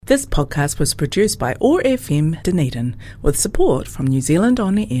This podcast was produced by OAR FM Dunedin with support from New Zealand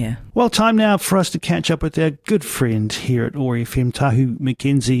On Air. Well, time now for us to catch up with our good friend here at OAR FM, Tahu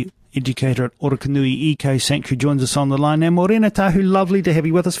Mackenzie, educator at Orokonui Eco Sanctuary, joins us on the line now. Morena Tahu, lovely to have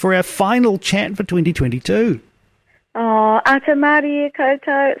you with us for our final chat for 2022. Oh, ata maria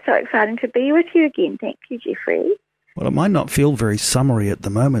koutou. It's so exciting to be with you again. Thank you, Jeffrey. Well, it might not feel very summery at the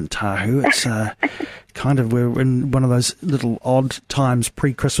moment, Tahu. It's we're in one of those little odd times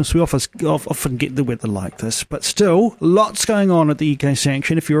pre-Christmas. We often get the weather like this, but still, lots going on at the Eco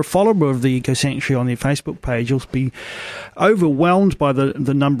Sanctuary. And if you're a follower of the Eco Sanctuary on their Facebook page, you'll be overwhelmed by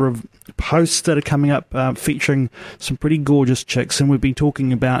the number of posts that are coming up featuring some pretty gorgeous chicks. And we've been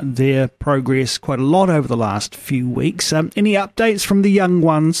talking about their progress quite a lot over the last few weeks. Any updates from the young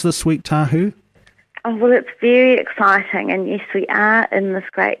ones this week, Tahu? Oh, well, it's very exciting, and yes, we are in this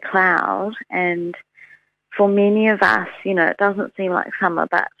great cloud, and for many of us, it doesn't seem like summer,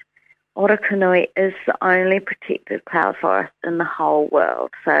 but Orokonui is the only protected cloud forest in the whole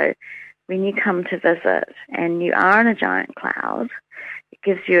world. So when you come to visit and you are in a giant cloud, it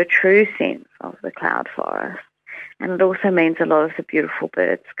gives you a true sense of the cloud forest, and it also means a lot of the beautiful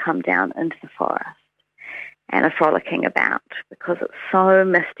birds come down into the forest and are frolicking about, because it's so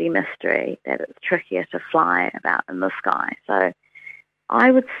mystery that it's trickier to fly about in the sky. So I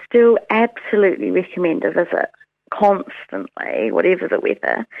would still absolutely recommend a visit constantly, whatever the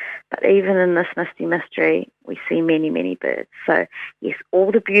weather. But even in this mystery, we see many, many birds. So yes,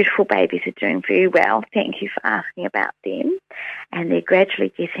 all the beautiful babies are doing very well. Thank you for asking about them. And they're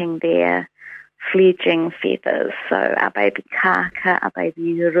gradually getting their fledging feathers. So our baby Kaka, our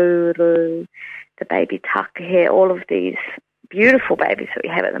baby Ruru, the baby Takahe, all of these beautiful babies that we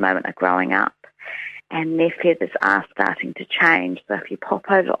have at the moment are growing up, and their feathers are starting to change. So if you pop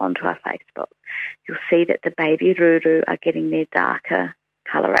over onto our Facebook, you'll see that the baby Ruru are getting their darker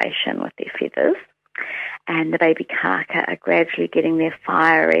coloration with their feathers, and the baby Kaka are gradually getting their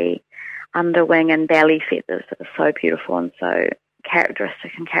fiery underwing and belly feathers that are so beautiful and so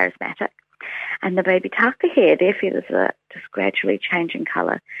characteristic and charismatic. And the baby Takahe, their feathers are just gradually changing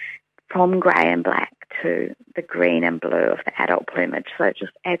colour from grey and black to the green and blue of the adult plumage. So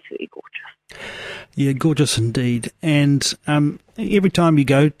just absolutely gorgeous. Yeah, gorgeous indeed. And every time you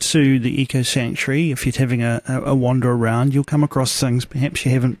go to the Eco Sanctuary, if you're having a wander around, you'll come across things perhaps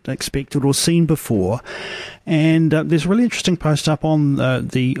you haven't expected or seen before. And there's a really interesting post up on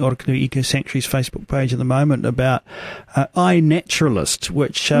the Orokonui Eco Sanctuary's Facebook page at the moment about iNaturalist,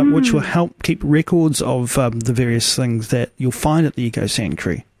 which will help keep records of the various things that you'll find at the Eco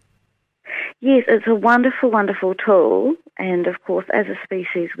Sanctuary. Yes, it's a wonderful, wonderful tool, and of course, as a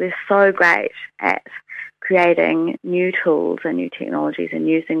species, we're so great at creating new tools and new technologies and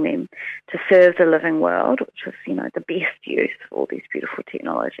using them to serve the living world, which is, the best use of all these beautiful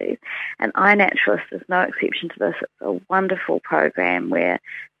technologies. And iNaturalist is no exception to this. It's a wonderful program where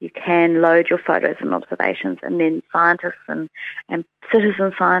you can load your photos and observations, and then scientists and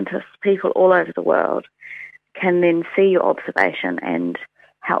citizen scientists, people all over the world, can then see your observation and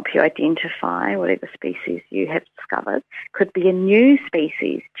help you identify whatever species you have discovered. Could be a new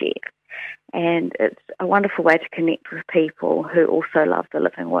species, Jeff. And it's a wonderful way to connect with people who also love the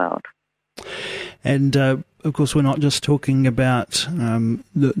living world. And, of course, we're not just talking about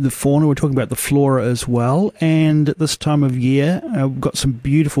the fauna, we're talking about the flora as well. And at this time of year, we've got some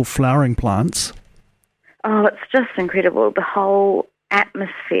beautiful flowering plants. Oh, it's just incredible. The whole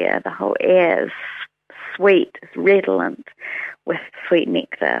atmosphere, the whole air is sweet, it's redolent with sweet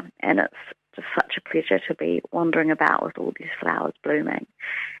nectar, and it's just such a pleasure to be wandering about with all these flowers blooming.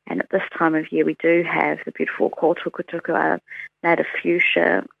 And at this time of year, we do have the beautiful Kotukutuku, our native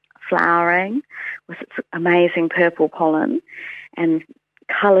fuchsia, flowering with its amazing purple pollen and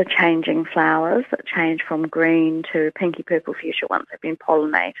colour-changing flowers that change from green to pinky purple fuchsia once they've been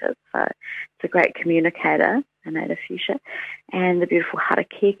pollinated. So it's a great communicator, a native fuchsia. And the beautiful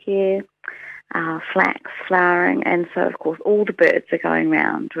harakeke, flax flowering, and so of course all the birds are going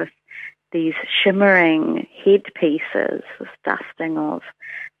round with these shimmering headpieces, this dusting of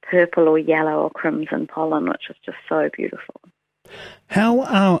purple or yellow or crimson pollen, which is just so beautiful. How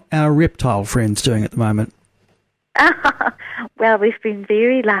are our reptile friends doing at the moment? Well, we've been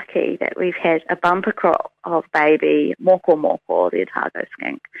very lucky that we've had a bumper crop of baby moko, the Otago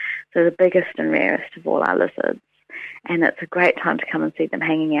skink, so the biggest and rarest of all our lizards. And it's a great time to come and see them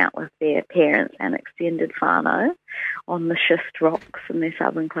hanging out with their parents and extended whānau on the schist rocks in their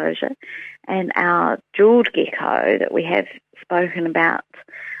sub-enclosure. And our jewelled gecko that we have spoken about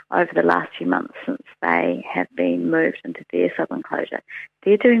over the last few months since they have been moved into their sub-enclosure,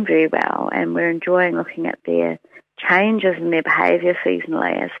 they're doing very well, and we're enjoying looking at their changes in their behaviour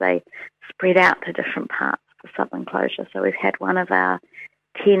seasonally as they spread out to different parts of the southern closure. So we've had one of our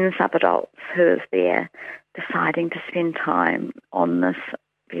 10 sub-adults who is there deciding to spend time on this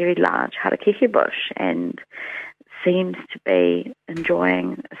very large harakeke bush and seems to be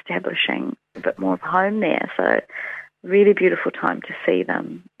enjoying establishing a bit more of a home there. So really beautiful time to see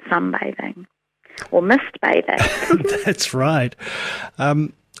them sunbathing or mist bathing. That's right.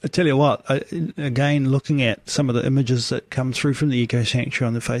 I tell you what, again, looking at some of the images that come through from the Eco Sanctuary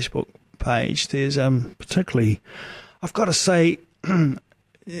on the Facebook page, there's particularly, I've got to say,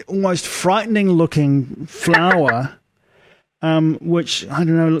 almost frightening looking flower, which, I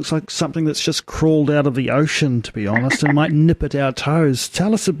don't know, looks like something that's just crawled out of the ocean, to be honest, and might nip at our toes.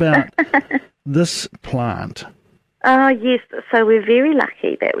 Tell us about this plant. Oh, yes. So we're very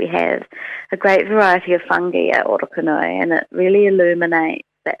lucky that we have a great variety of fungi at Orokonui, and it really illuminates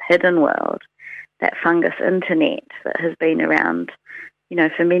that hidden world, that fungus internet that has been around,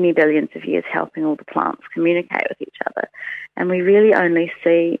 for many billions of years, helping all the plants communicate with each other. And we really only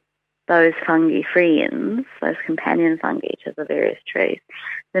see those fungi friends, those companion fungi to the various trees,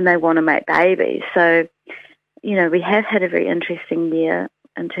 then they want to make babies. So, we have had a very interesting year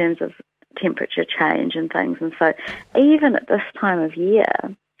in terms of temperature change and things. And so even at this time of year,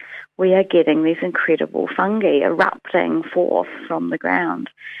 we are getting these incredible fungi erupting forth from the ground,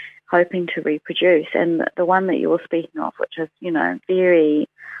 hoping to reproduce. And the one that you were speaking of, which is, very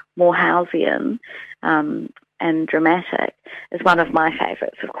Morehousian and dramatic, is one of my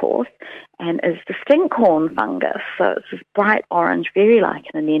favourites, of course, and is the stinkhorn fungus. So it's this bright orange, very like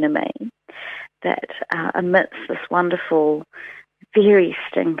an anemone, that emits this wonderful, very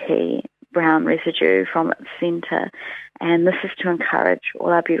stinky brown residue from its centre, and this is to encourage all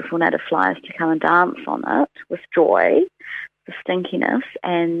our beautiful native flies to come and dance on it with joy, the stinkiness,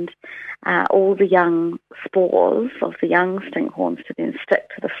 and all the young spores of the young stinkhorns to then stick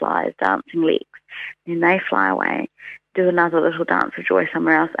to the flies' dancing legs. Then they fly away, do another little dance of joy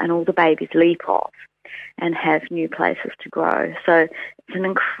somewhere else, and all the babies leap off and have new places to grow. So it's an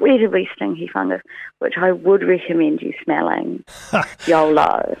incredibly stinky fungus, which I would recommend you smelling.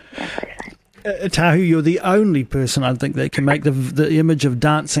 YOLO, as they say. Tahu, you're the only person I think that can make the image of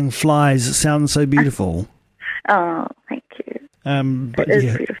dancing flies sound so beautiful. Oh, thank you. But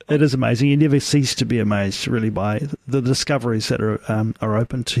it is amazing. You never cease to be amazed, really, by the discoveries that are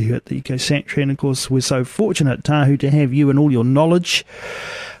open to you at the Eco Sanctuary. And of course, we're so fortunate, Tahu, to have you and all your knowledge.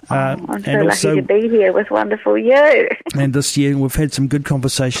 I'm so lucky to be here with wonderful you. And this year we've had some good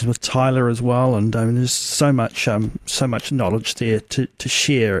conversations with Tyler as well, and there's so much knowledge there to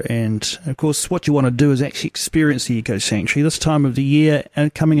share. And of course, what you want to do is actually experience the Eco Sanctuary this time of the year,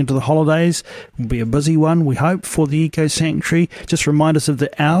 and coming into the holidays will be a busy one, we hope, for the Eco Sanctuary. Just remind us of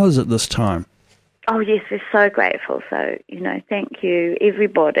the hours at this time. Oh, yes, we're so grateful. So, thank you,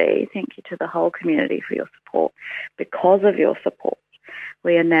 everybody. Thank you to the whole community for your support. Because of your support,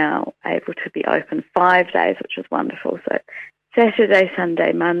 we are now able to be open 5 days, which is wonderful. So Saturday,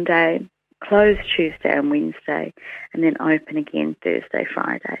 Sunday, Monday, closed Tuesday and Wednesday, and then open again Thursday,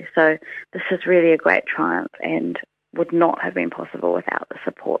 Friday. So this is really a great triumph and would not have been possible without the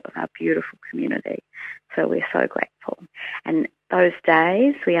support of our beautiful community. So we're so grateful. And those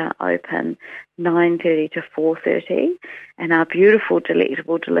days we are open 9:30 to 4:30, and our beautiful,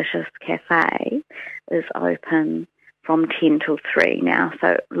 delectable, delicious cafe is open from 10 till 3 now,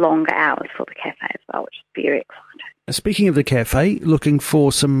 so longer hours for the cafe as well, which is very exciting. Speaking of the cafe, looking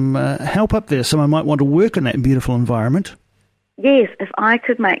for some help up there. Someone might want to work in that beautiful environment. Yes, if I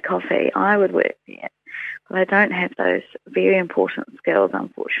could make coffee, I would work there. But I don't have those very important skills,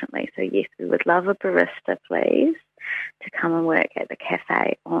 unfortunately. So yes, we would love a barista, please, to come and work at the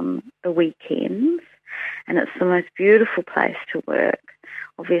cafe on the weekends. And it's the most beautiful place to work.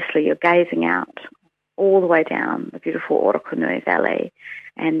 Obviously, you're gazing out all the way down the beautiful Orokonui Valley,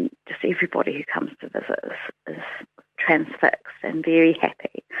 and just everybody who comes to visit is transfixed and very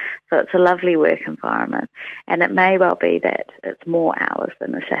happy. So it's a lovely work environment, and it may well be that it's more hours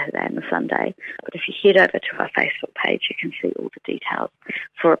than the Saturday and the Sunday, but if you head over to our Facebook page, you can see all the details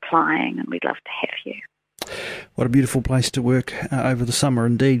for applying, and we'd love to have you. What a beautiful place to work over the summer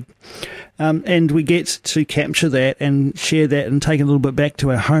indeed. And we get to capture that and share that and take a little bit back to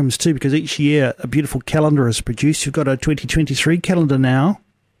our homes too, because each year a beautiful calendar is produced. You've got a 2023 calendar now.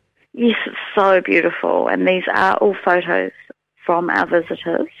 Yes, it's so beautiful, and these are all photos from our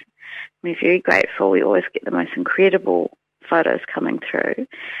visitors. We're very grateful. We always get the most incredible photos coming through.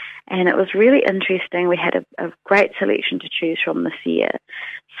 And it was really interesting. We had a great selection to choose from this year.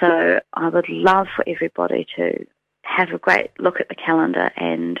 So I would love for everybody to have a great look at the calendar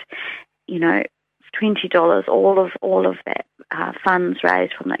and, $20, all of that funds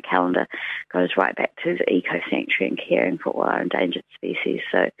raised from that calendar goes right back to the Eco Sanctuary and caring for all our endangered species.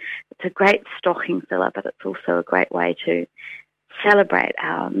 So it's a great stocking filler, but it's also a great way to celebrate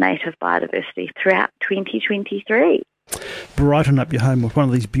our native biodiversity throughout 2023. Brighten up your home with one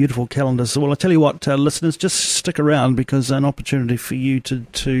of these beautiful calendars. Well, I tell you what, listeners, just stick around, because an opportunity for you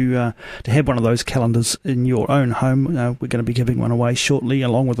to have one of those calendars in your own home. We're going to be giving one away shortly,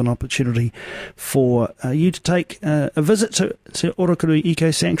 along with an opportunity for you to take a visit to Orokonui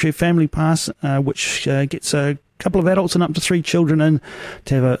Eco Sanctuary Family Pass, which gets a couple of adults and up to 3 children in,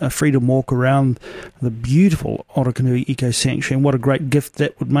 to have a freedom walk around the beautiful Orokonui Eco Sanctuary. And what a great gift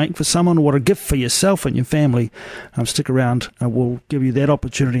that would make for someone, what a gift for yourself and your family. Stick around, we'll give you that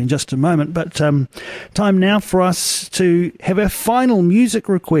opportunity in just a moment. But time now for us to have our final music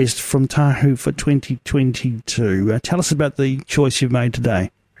request from Tahu for 2022. Tell us about the choice you've made today.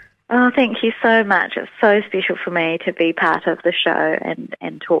 Oh, thank you so much. It's so special for me to be part of the show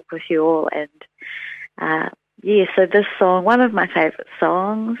and talk with you all. And so this song, one of my favourite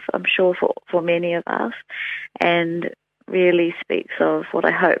songs, I'm sure for many of us, and really speaks of what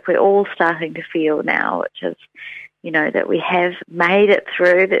I hope we're all starting to feel now, which is, that we have made it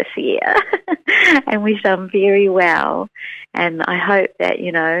through this year and we've done very well. And I hope that,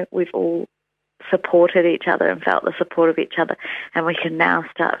 we've all supported each other and felt the support of each other, and we can now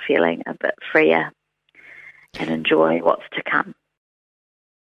start feeling a bit freer and enjoy what's to come.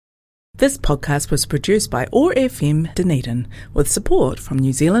 This podcast was produced by OAR FM Dunedin with support from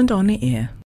New Zealand On the Air.